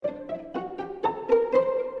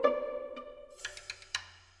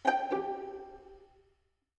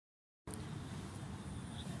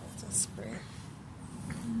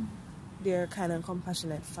dear, kind and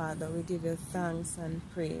compassionate Father, we give you thanks and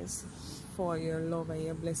praise for your love and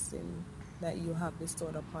your blessing that you have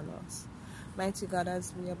bestowed upon us. Mighty God,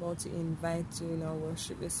 as we are about to invite you in our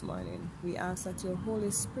worship this morning, we ask that your Holy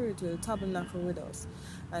Spirit will tabernacle with us,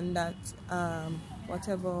 and that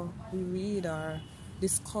whatever we read or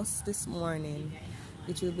discuss this morning,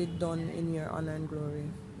 it will be done in your honor and glory.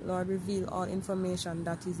 Lord, reveal all information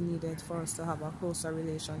that is needed for us to have a closer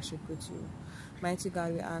relationship with you. Mighty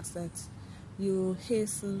God, we ask that you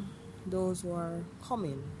hasten those who are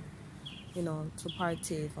coming, to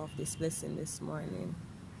partake of this blessing this morning.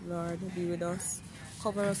 Lord, be with us.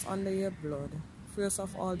 Cover us under your blood. Free us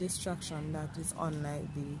of all distraction that is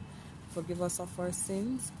unlike thee. Forgive us of our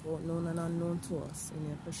sins, both known and unknown to us. In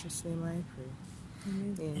your precious name I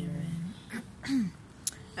pray. Amen.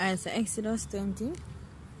 Alright, so Exodus 20.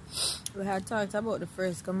 We had talked about the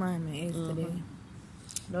first commandment yesterday.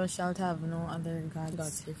 Thou shalt have no other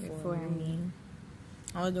gods before me.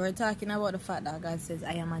 And we were talking about the fact that God says,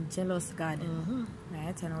 I am a jealous God.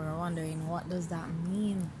 Right? And we were wondering, what does that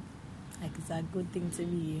mean? Like, it's a good thing to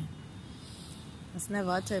be. That's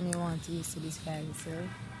never a term you want to use to describe yourself.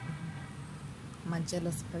 I'm a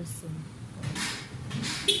jealous person.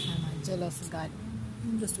 I'm a jealous God.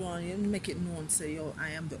 I just want you to make it known, say, yo, I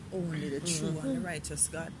am the only, the true and the righteous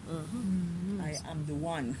God. I am the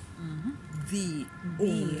one, the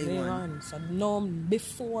only one. So none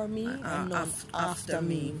before me and none after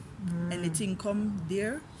me. Anything come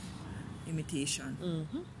there, imitation.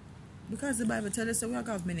 Because the Bible tells us that we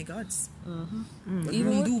have many gods.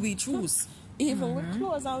 Even do we choose? Even with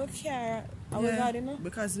clothes and with care, our God,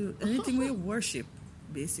 Because anything we worship,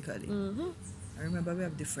 basically. I remember we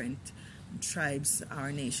have different tribes, our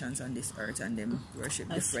nations on this earth, and them worship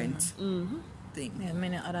different things. Yeah,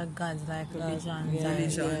 many other gods like religions.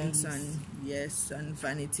 Religions and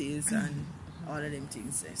vanities and all of them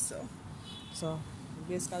things there. So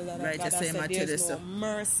basically that right, God said there's no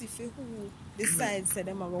mercy for who decides that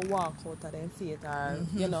them are going to walk out of their faith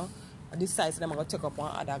or, decides them are going to take up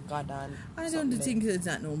one other God. And I don't think there's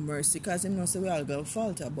not no mercy, because him not say we all go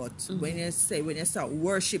falter, but when you start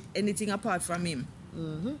worship anything apart from him,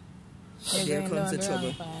 there comes the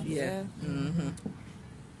trouble.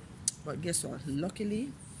 But guess what?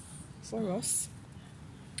 Luckily for us,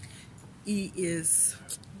 he is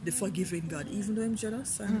the forgiving God. Even though I'm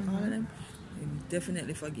jealous and all of them, I'm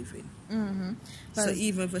definitely forgiving. So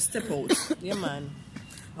even if I step out, yeah, man.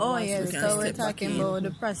 Oh yeah, so we're talking about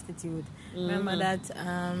the prostitute. Remember that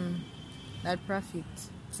that prophet?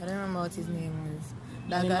 I don't remember what his name was.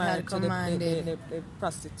 That God had commanded the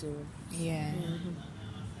prostitute. Yeah.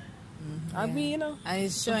 I mean, and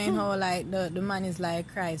it's showing how like the man is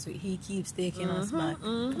like Christ. He keeps taking us back.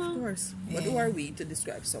 Of course. But who are we to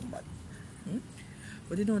describe somebody?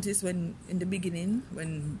 But you notice when in the beginning,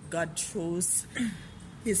 when God chose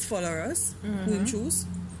his followers, who he chose?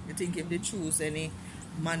 You think if they choose any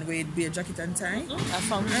man with beer jacket and tie? Or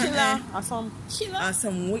some killer. Or some killer. Or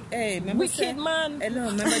some wicked man. No,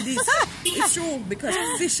 remember this. It's true, because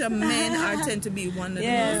fishermen tend to be one of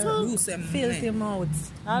the most gruesome filthy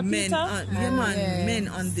mouths. Men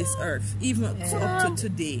on this earth, even up to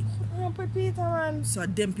today. So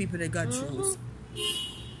them people that God choose.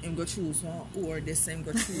 Him go choose one, or the same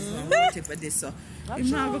go choose one, whatever this. So him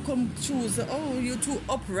not go come choose, you too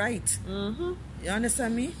upright. You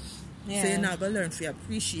understand me? So you're not going to learn to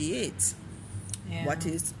appreciate what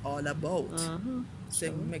it's all about.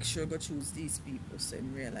 So make sure go choose these people, so you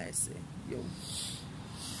realize,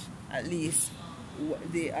 at least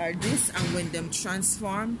they are this, and when them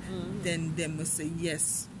transform, then they must say,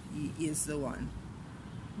 yes, he is the one.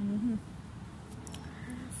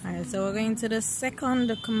 Alright, so we're going to the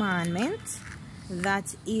second commandment.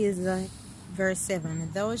 That is verse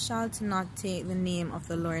 7. Thou shalt not take the name of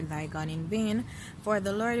the Lord thy God in vain, for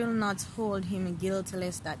the Lord will not hold him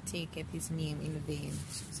guiltless that taketh his name in vain.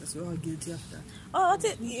 Jesus, we're all guilty of that. Oh,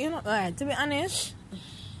 alright, to be honest,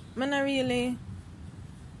 I'm not really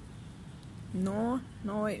know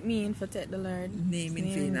what it means for take the Lord name in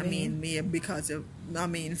vain. I mean, because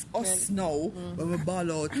us now, when we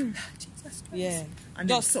ball out, Jesus Christ. And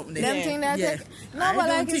just something there. Them thing that no, but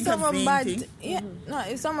like if someone bad, no,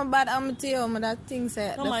 if someone bad, I'm tell you that thing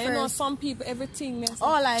said. No, man, some people, everything.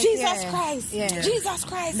 Like Jesus Christ, Jesus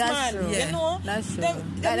Christ, that's man. True. You know, that's true.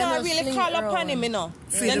 They not really call upon him,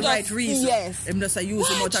 for the right reason. Yes, them just use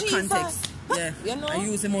him out of context. I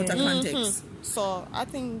use him out of context. So I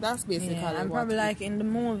think that's basically. And probably like in the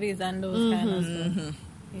movies and those kind of stuff.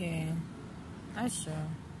 Yeah, that's true.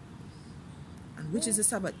 And which is the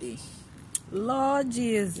Sabbath day? Lord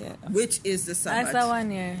Jesus. Which is the Sabbath? That's the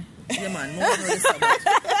one, yeah. Yeah, man. More than the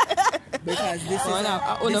Sabbath. Because this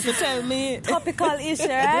is tell me topical issue,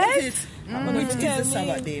 right? Which is the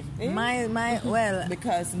Sabbath day. Well,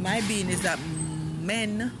 because my being is that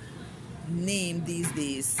men name these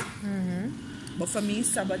days. But for me,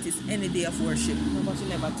 Sabbath is any day of worship. No, but you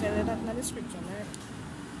never tell you that in the description, right?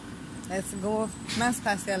 let's go,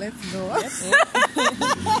 Master, let's go. Yes.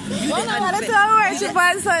 Well, I want to worship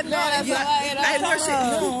on Sunday. I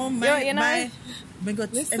worship. No, my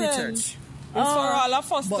God, Listen. any church. It's for all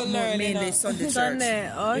of us But to learn, mainly you know. Sunday church.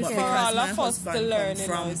 Sunday, okay. But For because all my of us husband to learn, come you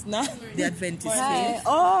know, from it's not the Adventist Right. faith,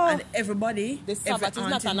 Oh. and everybody, The Sabbath every is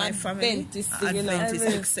not aunt in an my family, Adventist thing, you know.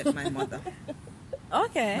 Adventist except my mother.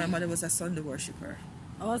 Okay. My mother was a Sunday worshipper.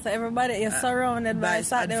 Oh, so everybody, you're surrounded by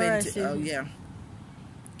Saturday worship. Oh yeah.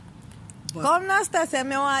 But Come now, Stassi, I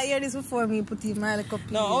want to hear this before me put in my little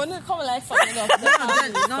piece. No, I want to come like something else.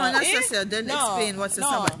 no, not necessarily. Then explain what's the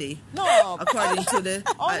Sabbath day. No. According to the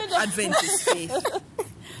Only the- Adventist faith.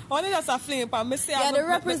 Only just a flame, but me say Yeah, the the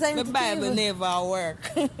representative. Bible never work.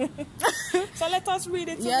 So let us read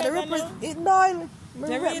it Yeah, the together now. it done.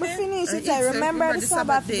 They read it? Finish it. It's I remember the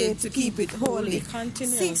Sabbath day to keep it holy.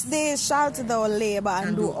 Continue. 6 days shalt thou labor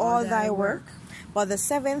and do all thy work, but the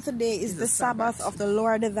seventh day is the Sabbath of the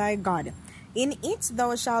Lord thy God. In it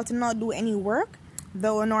thou shalt not do any work,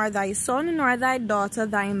 thou nor thy son, nor thy daughter,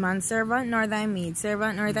 thy manservant, nor thy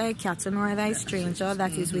maidservant, nor thy cattle, nor thy stranger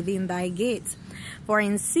that is within thy gates. For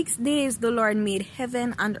in 6 days the Lord made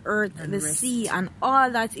heaven and earth, the sea, and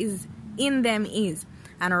all that is in them is,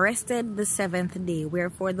 and rested the seventh day.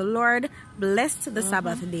 Wherefore the Lord blessed the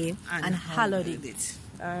Sabbath day and hallowed it.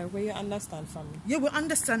 Where you understand from me? Yeah, we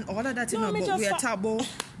understand all of that, you No, know, me but just we are talking about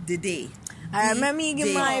the day. I remember me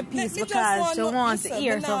give my piece because she wants to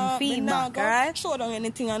hear some feedback, right? Show down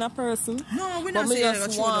anything on a person. No, we're But not me saying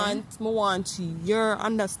just that. want your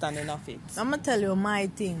understanding of it. I'm gonna tell you my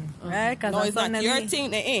thing, right? Cause No, I'm it's not gonna your be-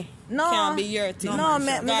 thing. No, can't be your thing. No, me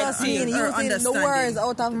just God saying thing. Her using the understanding. words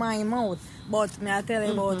out of my mouth. But me I tell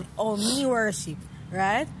you about how me worship,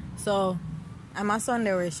 right? So I'm a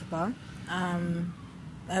Sunday worshiper.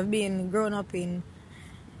 I've been grown up in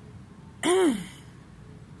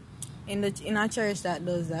in a church that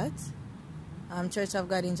does that. Church of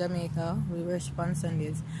God in Jamaica. We worship on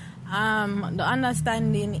Sundays. The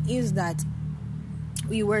understanding is that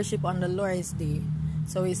we worship on the Lord's Day.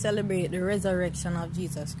 So we celebrate the resurrection of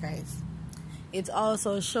Jesus Christ. It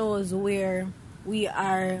also shows where we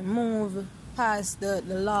are moved past the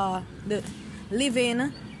law, the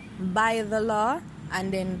living by the law,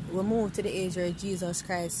 and then we move to the age where Jesus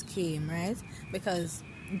Christ came, right? Because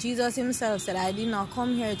Jesus himself said, I did not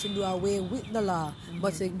come here to do away with the law,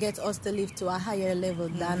 but to get us to live to a higher level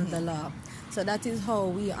than the law. So that is how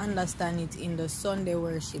we understand it in the Sunday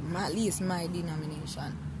worship, at least my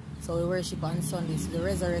denomination. So we worship on Sundays, the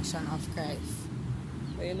resurrection of Christ.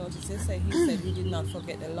 But you notice he said we did not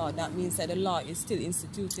forget the law. That means that the law is still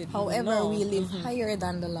instituted. However, we live higher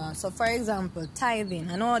than the law. So, for example,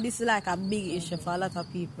 tithing. I know this is like a big issue for a lot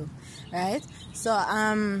of people, right? So,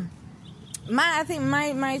 I think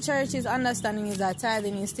my church's understanding is that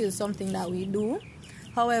tithing is still something that we do.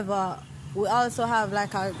 However, we also have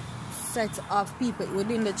like a set of people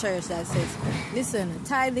within the church that says, listen,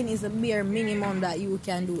 tithing is the bare minimum that you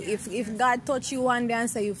can do. If God touch you one day and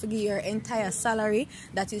say you forgive your entire salary,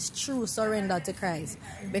 that is true surrender to Christ.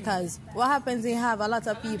 Because what happens, you have a lot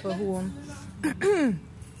of people who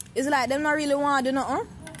it's like them not really want to do nothing,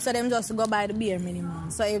 so them just go by the bare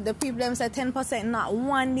minimum. So if the people them say 10%, not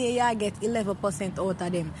one day you get 11% out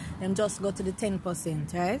of them just go to the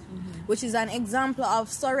 10%, right? Which is an example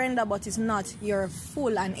of surrender, but it's not your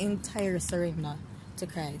full and entire surrender to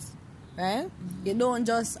Christ, right? You don't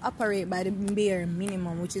just operate by the bare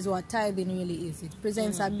minimum, which is what tithing really is. It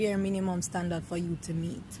presents a bare minimum standard for you to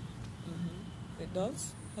meet. It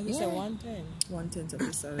does? As you said, 1/10. 1/10 of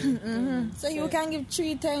the salary. So you can give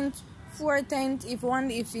 3/10, 4/10 if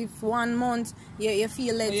one month you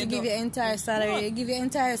feel like to give your entire salary, you give your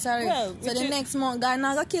entire salary. Well, so the next month, God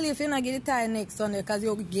not gonna kill you if you not get the tithe next Sunday because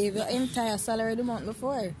you gave your entire salary the month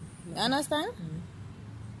before. You understand?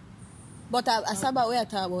 But a Sabbath we are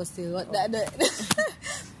talking about still. But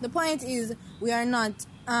the point is we are not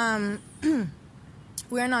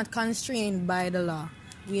constrained by the law.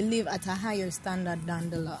 We live at a higher standard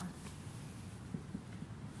than the law.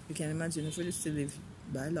 You can imagine if we used to live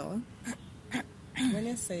by law. When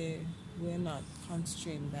you say we're not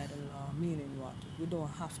constrained by the law, meaning what? We don't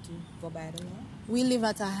have to go by the law? We live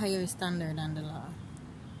at a higher standard than the law.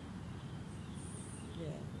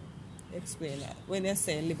 Yeah. Explain that. When you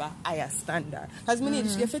say live a higher standard. Because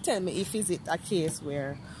if you tell me if is it a case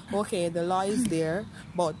where, okay, the law is there,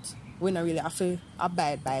 but we don't really have to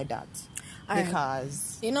abide by that.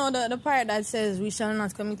 Because you know the part that says we shall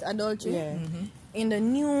not commit adultery. yeah.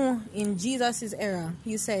 In Jesus' era,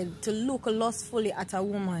 he said to look lustfully at a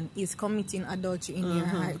woman is committing adultery in your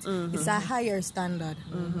heart. It's a higher standard.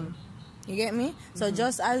 You get me? So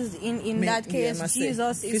just as in that case,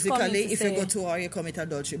 Jesus is physically, coming to if say, you go to her, you commit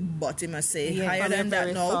adultery. But he must say higher From than that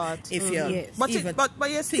every now. thought. If you Yes. But even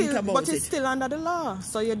you're think still, about but it's it. still under the law,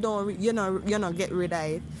 so you not get rid of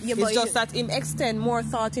it. Yeah, It's but just that him extend more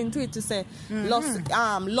thought into it to say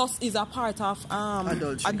lust is a part of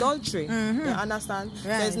adultery. You understand? So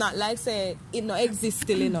Right. it's not like say it no exists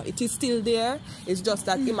still, it is still there. It's just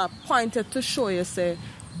that him a pointed to show you say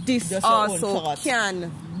this Just your own also thought.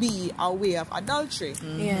 can be a way of adultery.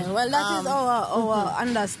 yeah, well, that is our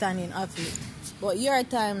understanding of it. But your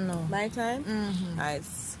time now. My time?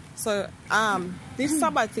 Nice. So, this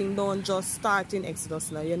Sabbath thing don't just start in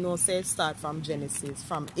Exodus now. Say it start from Genesis,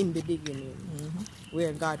 from in the beginning,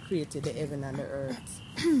 where God created the heaven and the earth.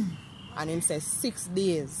 And him says 6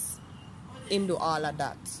 days him do all of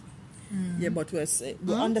that. Yeah, but we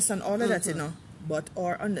understand all of that, But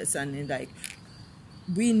our understanding, like,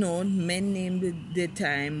 we know men named the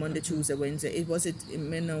time Monday, Tuesday, Wednesday. It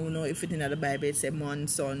know if it in the Bible it say month,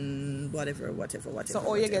 sun, whatever.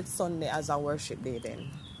 So, you get Sunday as a worship day then?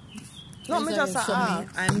 No, me just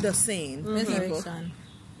I'm just saying, people. Resurrection.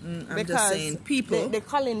 I'm just saying, people. The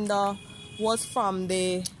calendar was from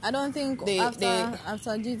the. I don't think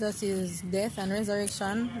after Jesus' death and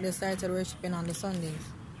resurrection, they started worshiping on the Sundays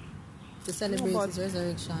to celebrate his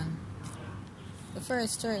resurrection. The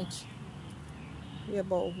first church. Yeah,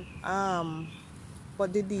 but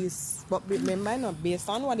remember, based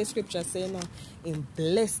on what the scripture say, in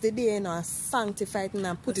bless the day, sanctify it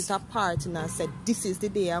and put it apart, and said this is the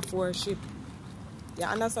day of worship. You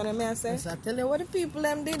understand what I say? So I tell you what the people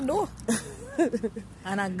them did do.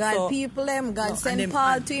 And God So- people them, God send and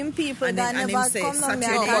Paul them- to him people, and God them never say come down there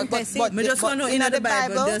Saturday. and But confess it. I just want to know in the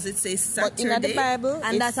Bible, does it say But in Saturday? the Bible,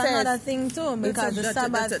 And it that's says, another thing too, because the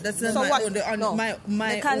Sabbath, That's So not what-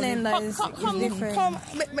 my the calendar is different. Come,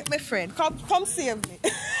 my friend, come save me.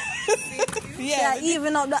 Yeah,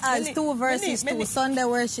 even up the odds, Many- 2 verses, many- 2 Sunday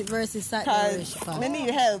worship versus Saturday Because worship. I need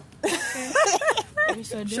help.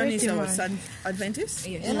 Shanice, our son Adventist?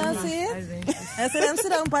 You know, see it? I see them sit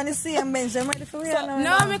down on the same bench. I'm ready for you.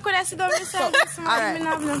 No, me could have sit down beside Miss alright. Maggie. Me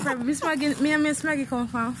have no problem. Me and Miss Maggie come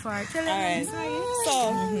from far. Tell her, Alright. Miss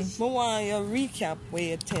Maggie. So, I want you recap where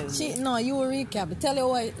you tell me. No, you will recap. Tell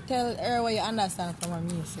her what you understand from her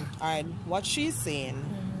music. Alright, what she's saying,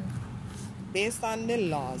 based on the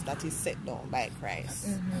laws that is set down by Christ.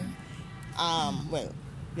 Well,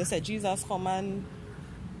 you said Jesus come and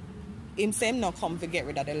him say him not come to get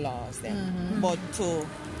rid of the laws then, but to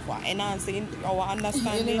enhancing our You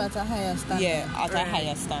understanding. live at a higher standard. Yeah, at a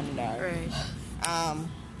higher standard. Right.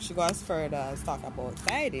 She goes further and talk about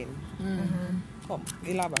guiding. Come,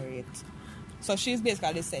 elaborate. So she's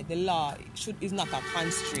basically said the law is not a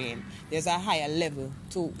constraint. There's a higher level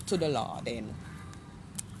to the law then.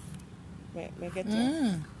 Make it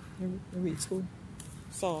you read school.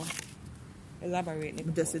 So elaborate.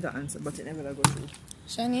 I just see the answer, but it never go through.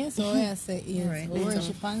 Shani, so what I say is Right. we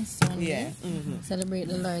worship on Sunday, Yeah. celebrate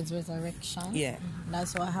the Lord's resurrection. Yeah.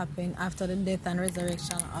 That's what happened after the death and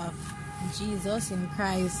resurrection of Jesus in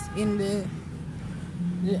Christ.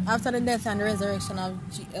 After the death and resurrection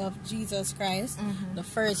of Jesus Christ, the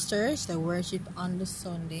first church, they worship on the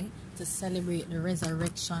Sunday to celebrate the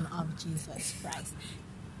resurrection of Jesus Christ.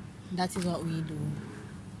 That is what we do.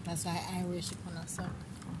 That's why I worship on a Sunday.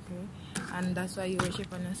 Okay. And that's why you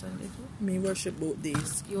worship on a Sunday too? Me worship both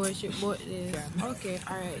days. You worship both days. Okay,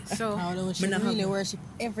 alright. So, I would Me not really have- worship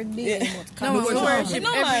every day. Yeah. But no, we worship worship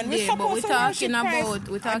No, man, every we're day, but supposed we're to talking worship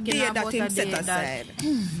Christ. about A day that a him day set that aside.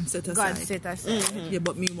 Set aside. God set aside. Yeah,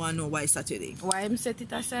 but me want to know why Saturday. Why him set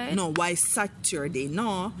it aside? No, why Saturday?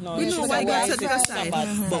 No, No, we you know should why say God why set it it's aside.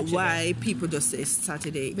 Sabbath, But Saturday. why people just say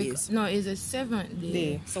Saturday is? No, it's a 7th day.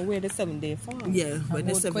 Day. So where the 7th day from? Yeah, when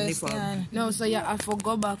the good 70 from. question. No, so you have to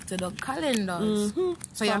go back to the calendars. So you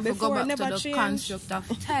From have to go before, back to never the change. construct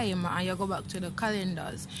of time and you go back to the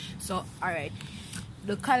calendars. So, alright.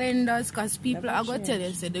 The calendars, because people Never are going to tell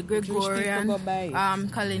you, say, the Gregorian people go by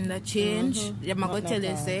it. calendar change. They're going to tell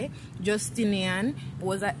you, say, Justinian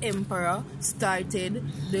was an emperor, started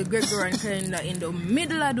the Gregorian calendar in the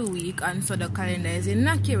middle of the week, and so the calendar is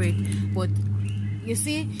inaccurate. But, you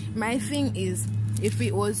see, my thing is, if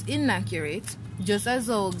it was inaccurate, just as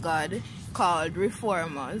how God called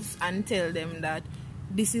reformers and tell them that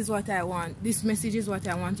this is what I want. This message is what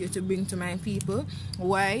I want you to bring to my people.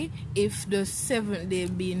 Why, if the 7th day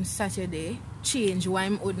being Saturday, change, why I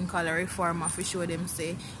wouldn't call a reformer for show them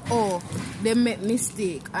say, oh, they make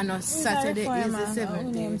mistake and on Saturday is the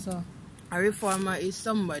 7th day. A reformer is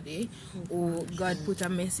somebody who God put a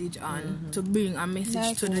message on to bring a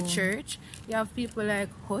message to the church. You have people like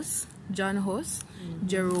Huss, John Huss,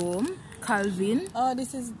 Jerome, Calvin. Oh,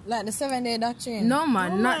 this is like the 7-day doctrine. No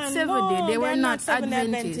man, not 7 day. They were not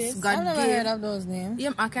Adventists. God I've never gave. heard of those names.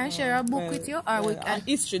 Yeah, I can share a book with you or with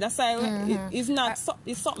history. That's why it's not.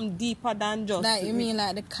 It's something deeper than just. Like you mean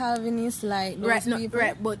like the Calvinists, like those right, no, people?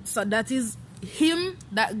 right. But so that is him.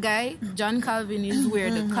 That guy, John Calvin, is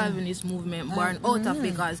where the Calvinist movement born out of,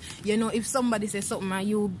 because you know if somebody says something and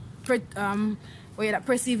you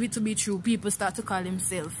perceive it to be true, people start to call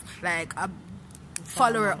himself like a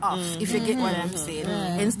follower of, if you get what I'm saying.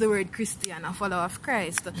 Hence the word Christian, a follower of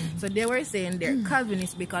Christ. So they were saying they're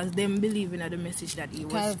Calvinists because them believe in the message that he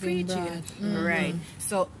was preaching. Right.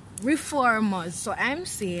 So reformers. So I'm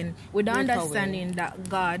saying with the understanding that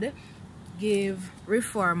God gave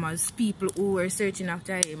reformers, people who were searching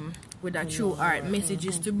after him with a true heart,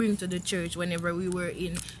 messages to bring to the church whenever we were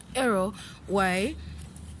in error, why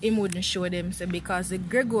he wouldn't show them? So because the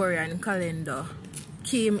Gregorian calendar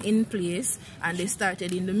came in place and they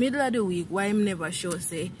started in the middle of the week, why him never show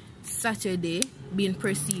say Saturday being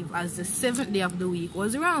perceived as the 7th day of the week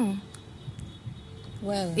was wrong?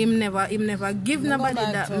 Well, him never give nobody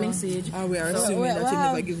that message. And we are assuming that he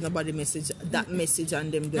never give nobody that message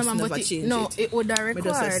and them just never change no, it. it would have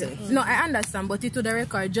record. No, I understand, but it would have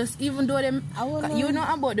record. Just even though them, you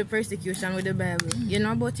know about the persecution with the Bible. You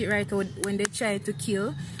know about it, right? When they tried to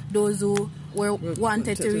kill those who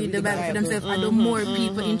wanted to read the Bible for themselves, and the more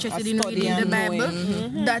people interested in reading the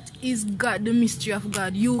Bible, that is God, the mystery of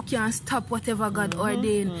God. You can't stop whatever God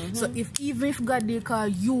ordained. So even if God did call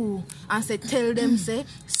you and say, tell them say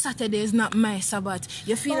Saturday is not my Sabbath,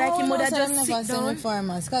 you feel like you would have just sit down.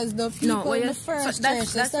 Because the people in the first church,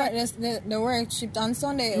 they start the worship on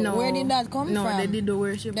Sunday. Where did that come from? No, they did the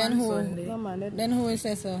worship on Sunday. Then who will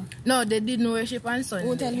say so? No, they did no worship on Sunday.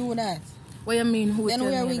 Who tell you that? What you mean? Who? Then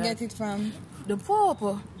where we get it from? The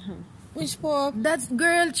Pope. Which Pope? That's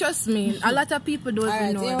girl, trust me. A lot of people don't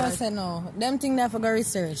even know that. Say no. Them think they have to go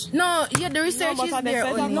research. No, yeah, the research is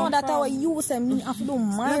there. No, that's how you say me have to do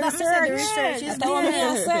my research. The research is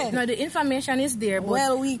there. No, the information is there. But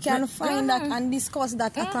well, we can find that and discuss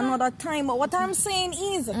that at another time. But what I'm saying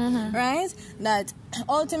is, right, that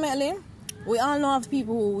ultimately, we all know of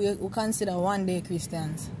people who consider one-day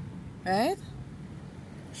Christians, right?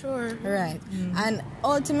 Sure. Right. And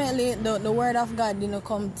ultimately, the word of God didn't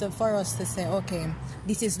come for us to say, okay,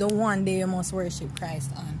 this is the one day you must worship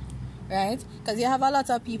Christ on. Right? Because you have a lot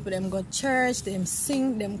of people, them go to church, them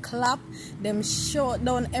sing, them clap, them shut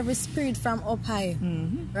down every spirit from up high.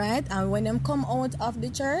 Right? And when them come out of the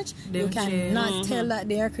church, you cannot tell that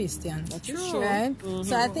they are Christians. That's true. Right?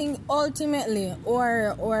 So I think ultimately,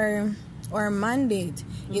 our mandate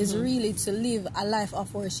is really to live a life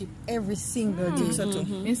of worship every single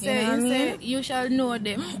day. You shall know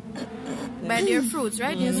them by their fruits,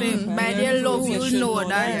 right? You say by their love you know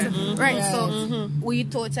that. Right, so we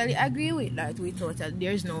totally agree with that.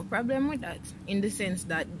 There's no problem with that, in the sense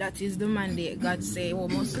that that is the mandate God say we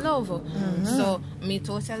must love. So me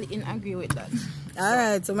totally in agree with that.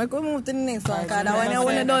 Alright, so I could move to the next one, because that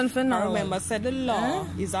one done for now. Remember, said the law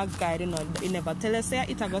is a guide, you know. It never tell us say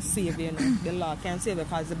it will save you, you know. The law can save you,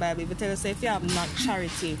 because the Bible even tell us if you have not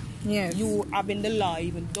charity, you having the law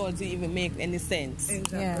even doesn't even make any sense.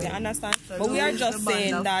 Exactly. You understand? So but we are just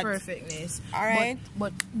saying that perfectness. Alright.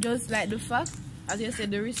 But just like the fact, as you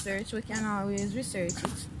said, the research, we can always research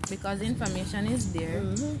it because information is there.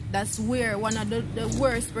 That's where one of the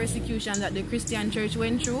worst persecution that the Christian church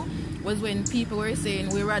went through was when people were saying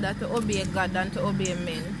we rather to obey God than to obey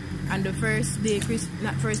men. And the first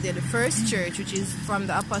church, which is from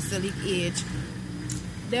the apostolic age,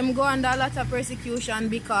 them go under a lot of persecution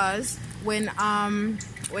because when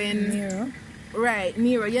Nero. Right,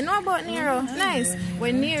 Nero. You know about Nero? Nice.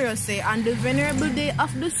 When Nero say, on the venerable day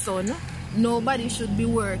of the sun, nobody should be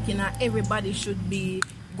working and everybody should be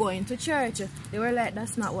going to church. They were like,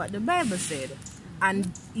 that's not what the Bible said. And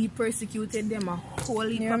he persecuted them a whole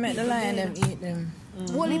heap of people. Make the lion them eat them.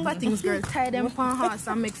 whole heap of things, girl. Tie them on horse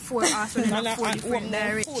and make 4 horses in 4 different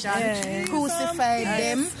directions. Crucify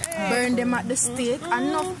them, burn them at the stake, and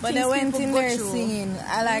enough But things they went people in go there through. singing.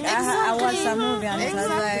 I watched a movie and it was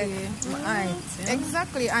like, alright.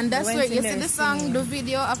 Exactly, and that's where you see the song, the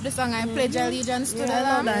video of the song, I pledge allegiance to the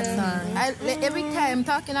Lamb. that song. Every time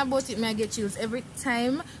talking about it, I get chills. Every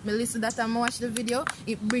time I listen to that and I watch the video,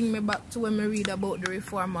 it bring me back to when I read about the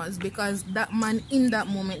reformers, because that man in that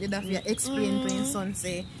moment did have to explain to his son,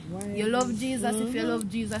 say, you love Jesus. If you love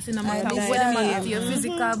Jesus, in no matter what happens to your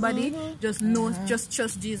physical body, just know, just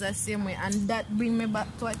trust Jesus same way. And that bring me back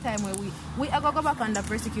to a time where we are going to go back under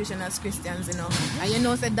persecution as Christians, you know. And you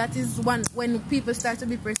know, said that is when people start to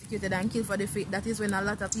be persecuted and killed for the faith, that is when a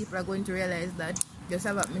lot of people are going to realize that the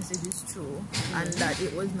Sabbath message is true and that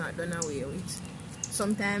it was not done away with.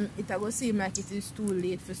 Sometimes it will seem like it is too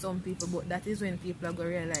late for some people, but that is when people are going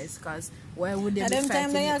to realize, because why would they be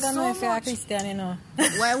fighting it so much? If Christian, you know.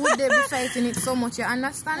 Why would they be fighting it so much, you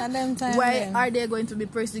understand? Why are they going to be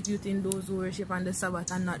persecuting those who worship on the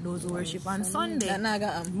Sabbath and not those who worship on Sunday?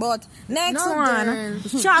 But next one,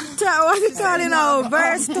 chapter, what you calling now?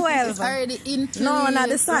 Verse 12. Already in No, not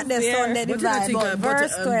the Saturday, Sunday divide, but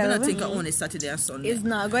verse 12. I think only Saturday and Sunday. It's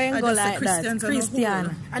not going to go like that.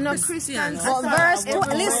 Christian. I know Christians. But verse 12,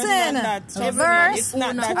 listen, verse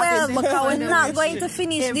 12, because we're not going to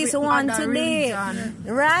finish this one today.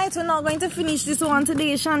 Right? We're not going to finish this one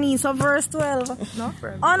today, Shani. So verse 12. No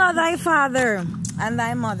problem. Honor thy father and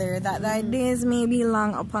thy mother, that thy days may be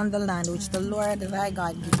long upon the land which the Lord thy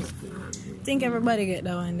God giveth. Think everybody get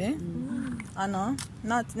that one there? Honor,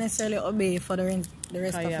 not necessarily obey for the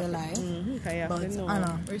rest of your life, but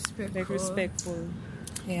honor. Respectful.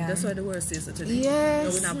 Yeah. That's why the word says it today.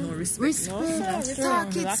 Yes. No, we have no respect.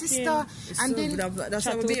 Talk it, sister. And then that's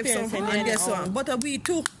why we behave so. And guess what? But we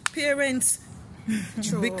too, parents,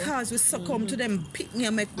 because we succumb to them, pick me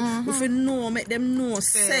and make if we know, make them know,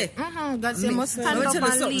 say. God say must stand up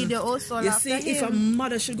and lead you also. You see, if a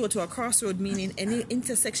mother should go to a crossroad, meaning any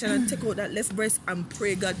intersection, and take out that left breast and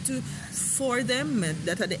pray God to for them,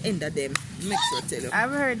 that at the end of them, make sure tell you. I've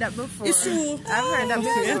heard that before. It's true. I've heard that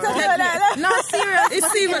before. No, serious.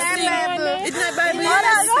 It's serious. It's not Bible.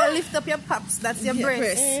 You lift up your pops, that's your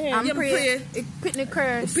breast, and You pray. It put the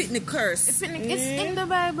curse. Put the curse. It's in the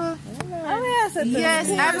Bible. Yes,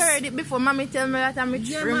 I've heard it before. Mommy tell me that I'm a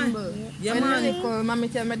tremble. Yeah, When man. I call, mommy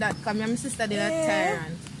tell me that because my sister did a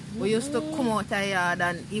tyrant. We used to come out of the yard,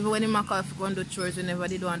 and even when he make off go and do chores, we never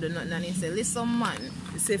did want to do nothing. And he said, listen, man.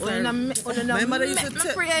 My mother used to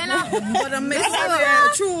tell pray, you know? But I'm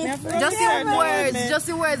true. Just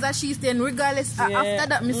the words that she's saying, regardless. After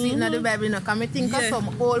that, me see it in the Bible, you know, because I think of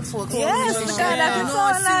some old folks.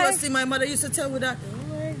 Seriously, my mother used to tell me that.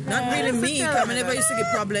 Not really me, because I never used to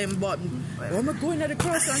get problem, but when I go into the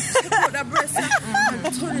cross and take out that breast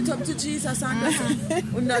and turn it up to Jesus and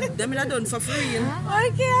that, them I done for free.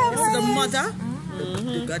 It's the mother.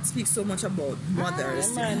 The God speaks so much about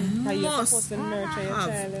mothers. Must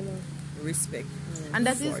have respect. And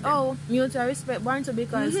that is how mutual respect born to,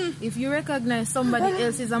 because if you recognize somebody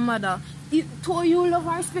else is a mother, to you love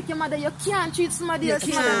and respect your mother, you can't treat somebody else.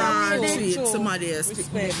 These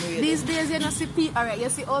days you don't see people, alright, you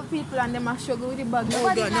see old people and them are struggle with the bag.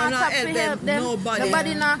 Nobody not help them.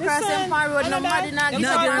 Nobody not cross them on road. Nobody not give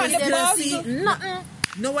them nothing.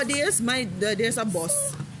 Nowadays, there's a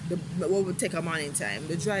bus. What would take a morning time.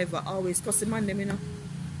 The driver always cuss him on them, you know.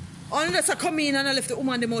 Unless I come in and I left the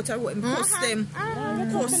woman them out the road and post them.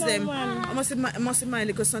 I must see my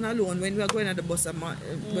little son alone when we are going at the bus,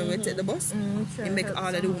 when we take the bus. He make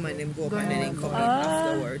all of the women them go up and then come in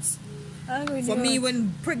afterwards. For me,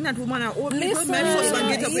 when pregnant women are old people, my husband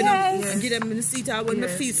get up and give them in the seat when my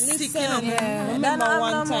feet sick, you know. I remember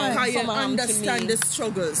one time, how you understand the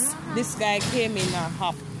struggles. This guy came in a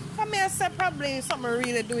hop. Me I said probably something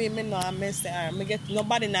really doing me now. I say,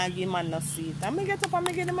 nobody now give man no seat. I get up and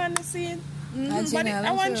I give the man the seat.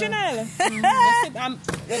 I want Janelle. I'm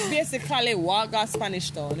basically walk out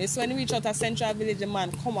Spanish Town. It's when we reach out to Central Village, the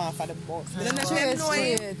man come off of the bus.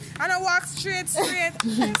 And I walk straight.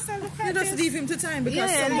 You just leave him to time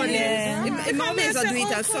because somebody, if I'm amazed to do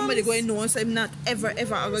it and somebody going to know, so I'm not ever get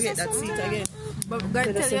that seat again. But God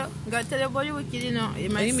tell you about the wicked, you know.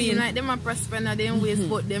 It might seem like them are prospering in them ways,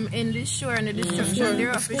 but them end the sure and the destruction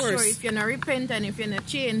thereof for sure. If you're not repent and if you're not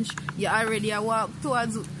change, you already walk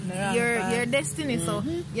towards your destiny, so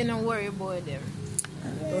you don't worry about them.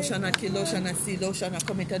 Thou shalt not kill, thou shalt not steal, thou shalt not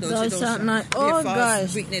commit adultery, Thou shalt not. Oh,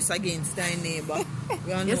 gosh. witness against thy neighbor.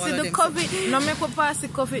 We all know You all see of the them COVID, no make up past the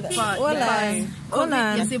COVID part. Hold because on.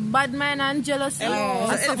 COVID, you see bad mind and jealousy. Oh,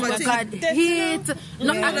 And something everything. God hate.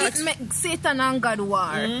 No, Yeah. and it make Satan and God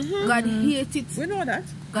war. God hate it. We know that.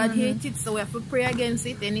 God hate it, so we have to pray against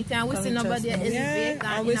it. Anytime we see nobody hesitate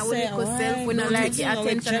Yeah, and we in our say, little self, we why? don't like the You know, we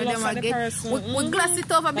attention of jealous them of the again. person. We glass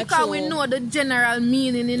it over That's because we true. know the general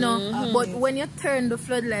meaning, you know. But when you turn the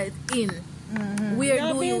floodlight in, where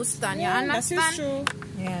Yeah, do you babe. stand? Yeah, You that is understand? true.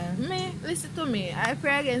 Yeah. Me, listen to me. I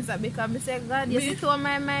pray against that because I say, God, you see to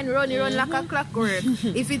my mind run like a clockwork.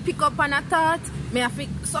 If it pick up on a thought, me have to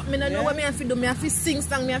something, I don't know what me have to do. Me have to sing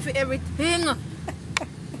song, me have to everything.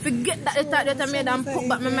 Forget that the thought that I made and put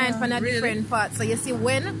back my mind on a different part. So you see,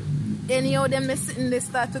 when any of them they sitting, they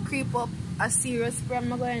start to creep up a serious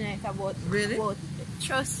problem going on about. Really? About,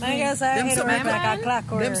 trust me. I guess I Them hate something work like a man.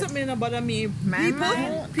 clockwork. Them something don't bother me.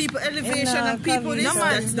 Man. People elevation In, and people COVID. this, No,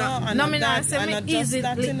 man. that's not. No, me not that- say and me not just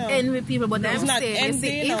that, easily you know. envy people, but It's I'm not saying, you envy,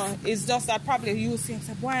 see, you know. It's just that probably you say,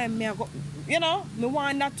 why me I go, you know, me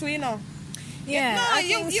want that too, you know. Yeah, No, I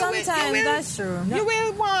you- think you will- sometimes will- that's true. You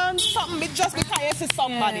will want something just because you see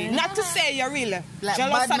somebody. Yeah. Not to say you're really like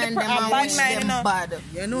jealous bad of men, the them a and bad wish man, you them know. bad.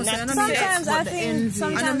 You know, so Not I don't mean Sometimes that. I but the think envy. And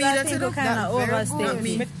sometimes I mean I that think too, you kind of that very overstay. good.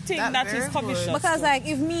 Me. Me think That that very is covetous. good. Because too. like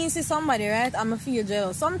if me see somebody, right, I'ma feel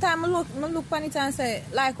jealous. Sometimes I look on it and say,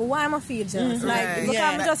 like, why am I feel jealous? Like Right. because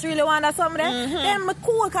Yeah. I just really want that somebody. Then me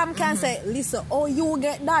cool can say, listen, oh you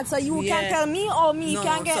get that, so you Yeah. can tell me or me No,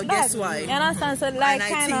 can get so that. guess why? You understand? So like And I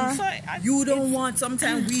kinda think you don't want,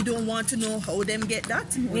 sometimes we don't want to know how them get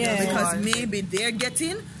that. Yeah. Because maybe they're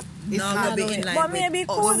getting, not not gonna be the in way. line But with maybe us.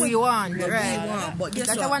 cool. What we want, What we right? want. But guess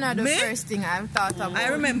That's what? one of the Me? first thing I've thought about. I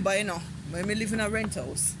remember, you know, when we live in a rent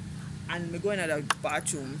house and me go in the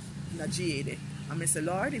bathroom in a GA there. And I say,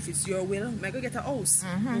 Lord, if it's your will, I go get a house.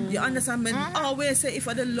 You understand? Me always say, if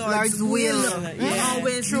it's the Lord's will, Yeah. you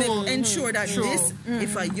always True. ensure that True. this,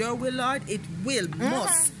 if it's your will, Lord, it will,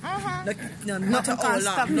 must. Like, no matter Nothing how can long,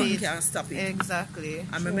 stop nothing it. can stop it. Exactly.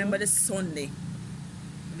 I remember the Sunday,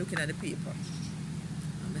 looking at the paper.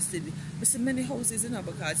 I see many houses, you know,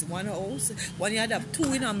 because one house, one you had have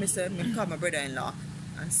two, you know, I call my brother-in-law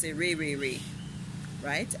and say, Ray.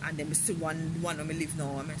 Right? And then I see one of me live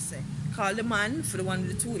now, and I say, call the man for the one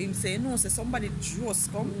with the two, him say, no, say somebody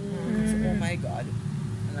just come. Say, oh my God.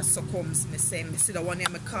 And I so comes, me say, me see the one here,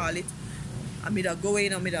 I call it. I me da go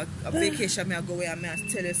in, I me da a vacation, me I go away, and me I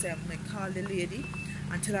tell her, say, I call the lady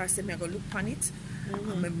and tell her, say, me I go look on it.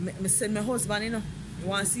 And me send my husband, you know, you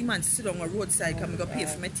want to see man sit on a roadside, come go pay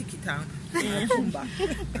for my ticket and I come back.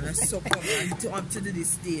 And I so come and up to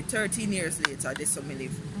this day, 13 years later, this is me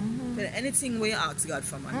live. But anything we ask God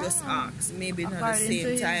for, man, just ask. Maybe not at the According to same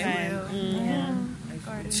his time.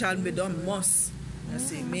 will. It shall be done, must. I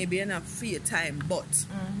say, maybe not for your time, but.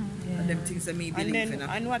 And them things that me And believe then, in.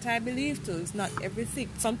 and what I believe too is not everything.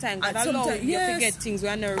 Sometimes God And allow sometimes- you yes. to get things we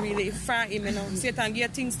are not really from him, you know. Satan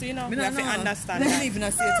give things to you know. Me We not have to know. understand I that. believe in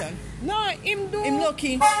a Satan. No, him do. Him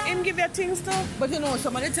lucky. Him give you things too. But you know,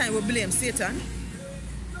 some of the time we blame Satan.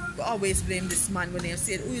 We always blame this man when they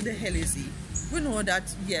say, who the hell is he? We know that,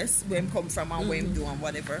 yes, where him come from and where him do and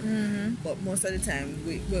whatever. But most of the time,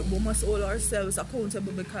 we must hold ourselves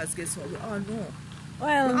accountable because guess what? We all know. We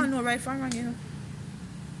all well know right from wrong, you know.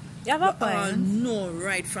 you have a We all point. know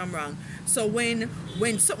right from wrong. So when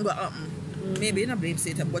something go happen, maybe you not blame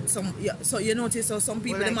Satan, but so you notice how some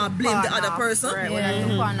people We they like might blame the pawn other off, person. Right, we like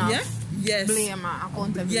to pawn off Yeah? Yes. blame and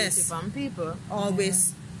accountability Yes. from people.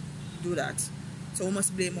 Always do that. So we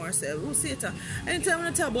must blame ourselves. Oh, Satan. Anytime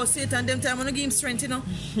I talk about Satan, them time I give him strength, you know.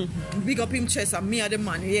 Big up him chest and me are the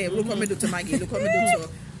man. Yeah, look what me do to Maggie, look what me do to.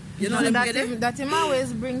 You know them that get them? that him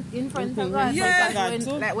always bring in front of God. Yeah. Because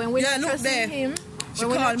God too. like when we Yeah, not look trust there. in him, She when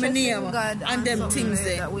we call not me trust in name God and them something things like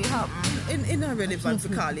there. that we happen. It's not relevant to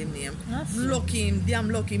call him name. Lucky him, damn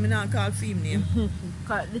lucky him, not call for him name.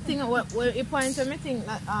 Cause the thing, what the point of me think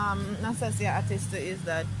that Nastasia attest to is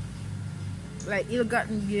that like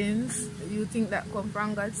ill-gotten gains, you think that come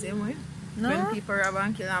from God same way? No. When people rob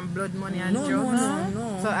and kill and blood money and No, drugs.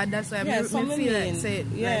 no. So that's why Yeah, me some feel like mean. say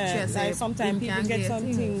Yeah, like, she say, like sometimes you can people get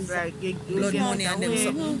some things. like you Blood get money and them away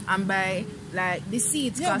something. and buy like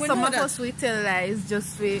deceit. Yeah, Because we some know of that. us we tell lies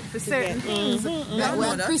just for certain get- things. I Like know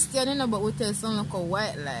we're that. Christian, you know, but we tell some like a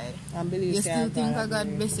white lie. And believe You say still I think gotta of God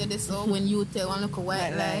believe. bless you this so when you tell one like a white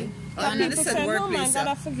White lie. lie. You And in understand? the said say, no, workplace, man, God,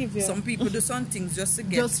 I forgive you. some people do some things just to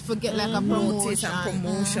get Just forget like a notice promotion. and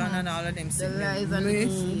promotion and all of them The things. lies and the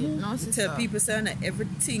deceit. No, We sister. tell people saying that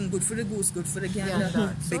everything good for the goose, good for the gander. Yeah,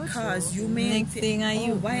 that's so Because true. you may Next thing are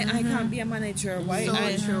you. why I can't be a manager? Why So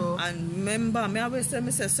I true. and remember me always tell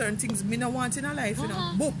me say certain things me no want want in our life, you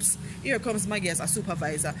know. Boops. Here comes Maggie as a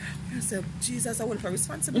supervisor. I said, Jesus, I will have a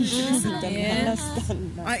responsibility.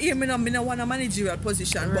 Understand that. I hear me not want a managerial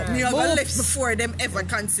position, but me have left before them ever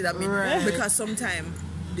consider me. Because sometimes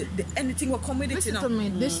anything will come with it, you know.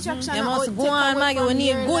 Distraction. You must go on, Maggie. We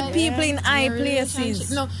need good people in high places.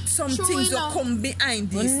 No, Some things will come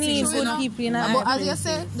behind We these need things, you good know. people in high but as places. you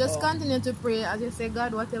say, just continue to pray. As you say,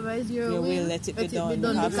 God, whatever is your You will, will let it be done.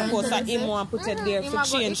 Because Of course, that you him say, want put it there him for a go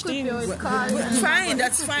change equip you things. with cars. Fine,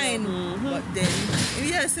 that's fine. But then,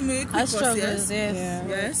 yes, he will equip I us, struggle, yes. yes.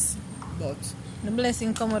 Yes, but The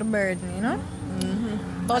blessing come with a burden, you know.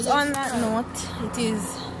 But on that note, it is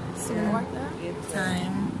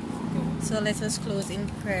time. So let us close in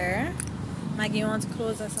prayer. Maggie, you want to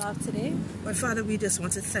close us off today? Well, Father, we just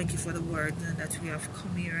want to thank you for the word and that we have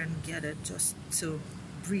come here and gathered just to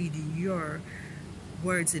breathe your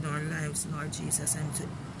words in our lives, Lord Jesus, and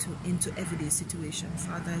into everyday situation.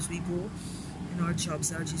 Father, as we go in our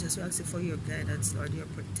jobs, Lord Jesus, we ask you for your guidance, Lord, your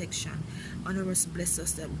protection. Honor us, bless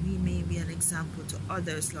us, that we may be an example to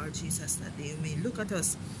others, Lord Jesus, that they may look at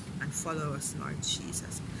us and follow us, Lord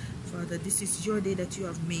Jesus. Father, this is your day that you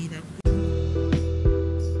have made, and